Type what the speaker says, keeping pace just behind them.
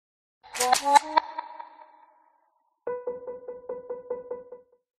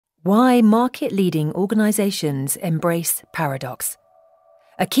Why market-leading organizations embrace paradox.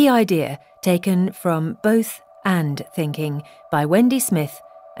 A key idea taken from Both and Thinking by Wendy Smith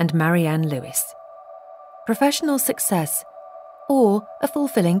and Marianne W. Professional success or a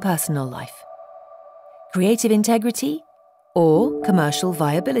fulfilling personal life. Creative integrity or commercial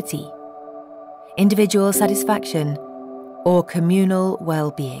viability. Individual satisfaction or communal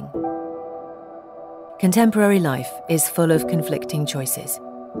well-being. Contemporary life is full of conflicting choices.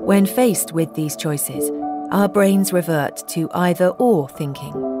 When faced with these choices, our brains revert to either-or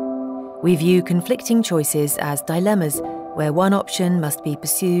thinking. We view conflicting choices as dilemmas where one option must be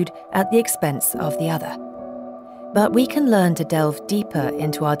pursued at the expense of the other. But we can learn to delve deeper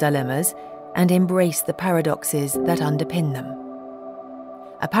into our dilemmas and embrace the paradoxes that underpin them.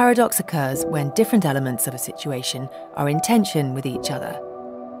 A paradox occurs when different elements of a situation are in tension with each other.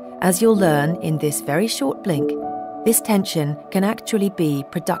 As you'll learn in this very short blink, this tension can actually be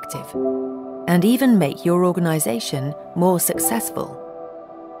productive and even make your organization more successful.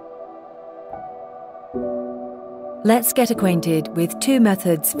 Let's get acquainted with two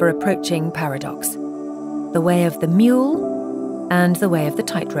methods for approaching paradox: the way of the mule and the way of the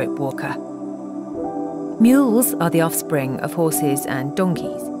tightrope walker. Mules are the offspring of horses and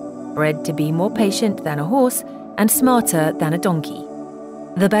donkeys, bred to be more patient than a horse and smarter than a donkey,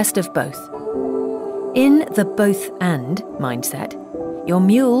 the best of both. In the both-and mindset, your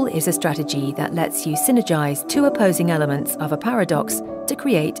mule is a strategy that lets you synergize two opposing elements of a paradox to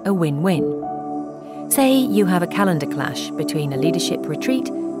create a win-win. Say you have a calendar clash between a leadership retreat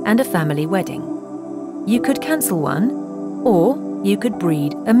and a family wedding. You could cancel one, or you could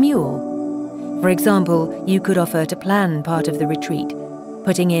breed a mule. For example, you could offer to plan part of the retreat,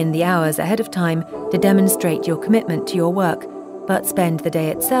 putting in the hours ahead of time to demonstrate your commitment to your work, but spend the day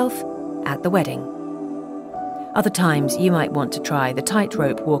itself at the wedding. Other times, you might want to try the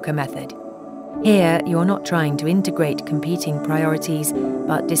tightrope walker method. Here, you're not trying to integrate competing priorities,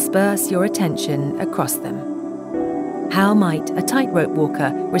 but disperse your attention across them. How might a tightrope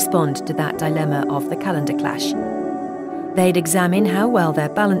walker respond to that dilemma of the calendar clash? They'd examine how well they're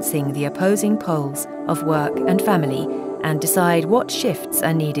balancing the opposing poles of work and family and decide what shifts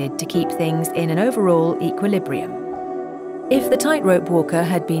are needed to keep things in an overall equilibrium. If the tightrope walker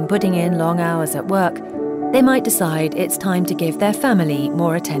had been putting in long hours at work, they might decide it's time to give their family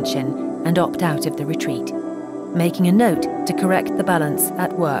more attention and opt out of the retreat, making a note to correct the balance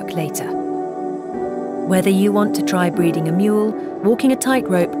at work later. Whether you want to try breeding a mule, walking a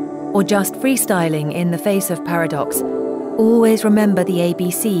tightrope, or just freestyling in the face of paradox, always remember the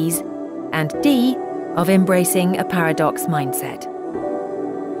ABCs and D of embracing a paradox mindset.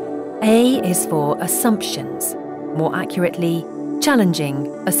 A is for assumptions, more accurately, challenging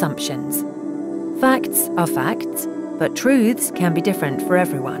assumptions. Facts are facts, but truths can be different for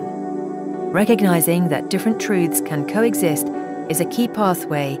everyone. Recognizing that different truths can coexist is a key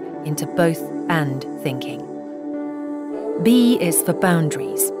pathway into both and thinking. B is for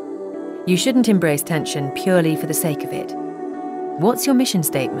boundaries. You shouldn't embrace tension purely for the sake of it. What's your mission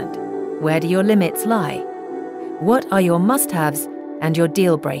statement? Where do your limits lie? What are your must-haves and your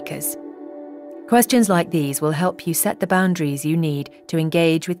deal breakers? Questions like these will help you set the boundaries you need to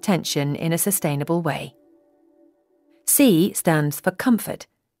engage with tension in a sustainable way. C stands for comfort.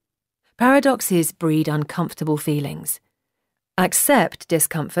 Paradoxes breed uncomfortable feelings. Accept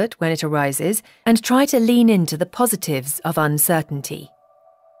discomfort when it arises and try to lean into the positives of uncertainty.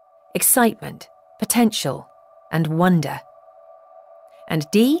 Excitement, potential, and wonder. And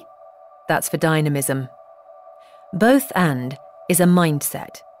D, that's for dynamism. Both and is a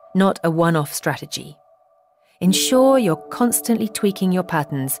mindset, not a one-off strategy. Ensure you're constantly tweaking your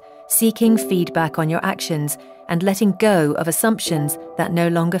patterns, seeking feedback on your actions, and letting go of assumptions that no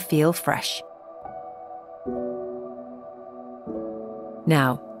longer feel fresh.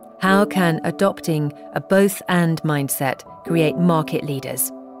 Now, how can adopting a both-and mindset create market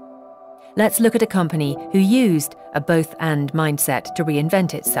leaders? Let's look at a company who used a both-and mindset to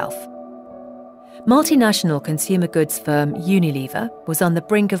reinvent itself. Multinational consumer goods firm Unilever was on the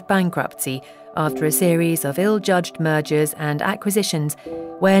brink of bankruptcy after a series of ill-judged mergers and acquisitions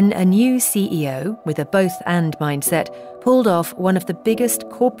when a new CEO with a both-and mindset pulled off one of the biggest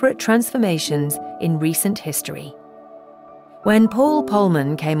corporate transformations in recent history. When Paul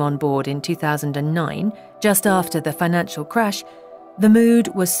Polman came on board in 2009, just after the financial crash, the mood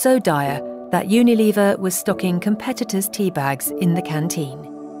was so dire that Unilever was stocking competitors' tea bags in the canteen.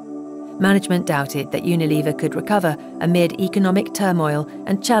 Management doubted that Unilever could recover amid economic turmoil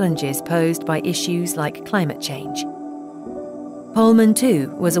and challenges posed by issues like climate change. Pullman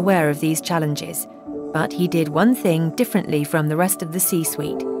too was aware of these challenges, but he did one thing differently from the rest of the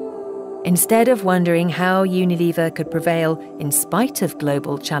C-suite. Instead of wondering how Unilever could prevail in spite of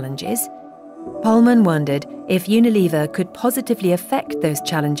global challenges, Pullman wondered if Unilever could positively affect those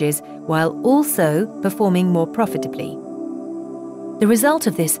challenges while also performing more profitably. The result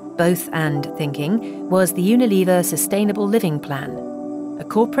of this both-and thinking was the Unilever Sustainable Living Plan, a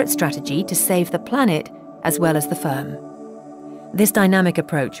corporate strategy to save the planet as well as the firm. This dynamic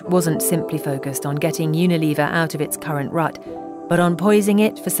approach wasn't simply focused on getting Unilever out of its current rut, but on poising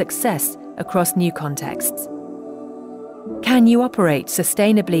it for success across new contexts. Can you operate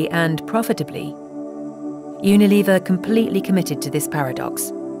sustainably and profitably? Unilever completely committed to this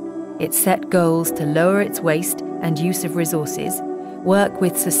paradox. It set goals to lower its waste and use of resources, work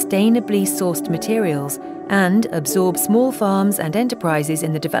with sustainably sourced materials, and absorb small farms and enterprises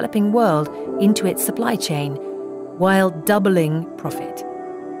in the developing world into its supply chain, while doubling profit.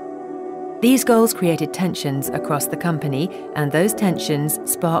 These goals created tensions across the company, and those tensions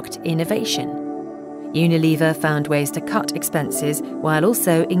sparked innovation. Unilever found ways to cut expenses while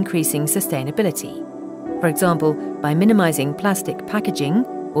also increasing sustainability. For example, by minimizing plastic packaging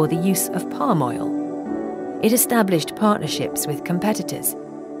or the use of palm oil. It established partnerships with competitors,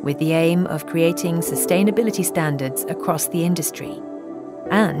 with the aim of creating sustainability standards across the industry.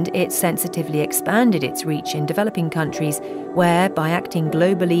 And it sensitively expanded its reach in developing countries where, by acting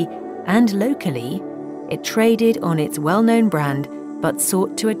globally and locally, it traded on its well-known brand but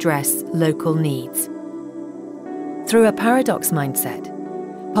sought to address local needs. Through a paradox mindset,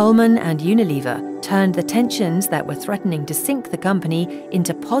 Pullman and Unilever turned the tensions that were threatening to sink the company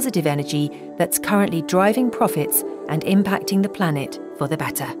into positive energy that's currently driving profits and impacting the planet for the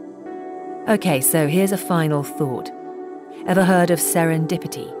better. Okay, so here's a final thought. Ever heard of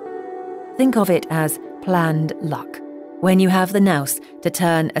serendipity? Think of it as planned luck, when you have the nous to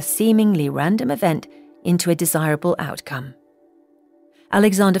turn a seemingly random event into a desirable outcome.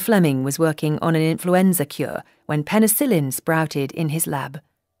 Alexander Fleming was working on an influenza cure when penicillin sprouted in his lab.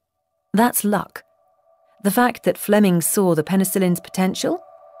 That's luck. The fact that Fleming saw the penicillin's potential?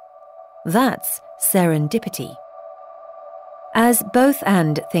 That's serendipity. As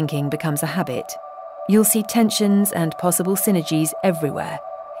both-and thinking becomes a habit, you'll see tensions and possible synergies everywhere,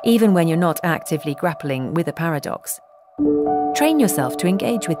 even when you're not actively grappling with a paradox. Train yourself to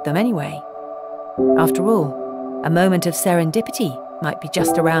engage with them anyway. After all, a moment of serendipity might be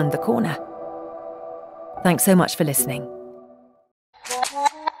just around the corner. Thanks so much for listening.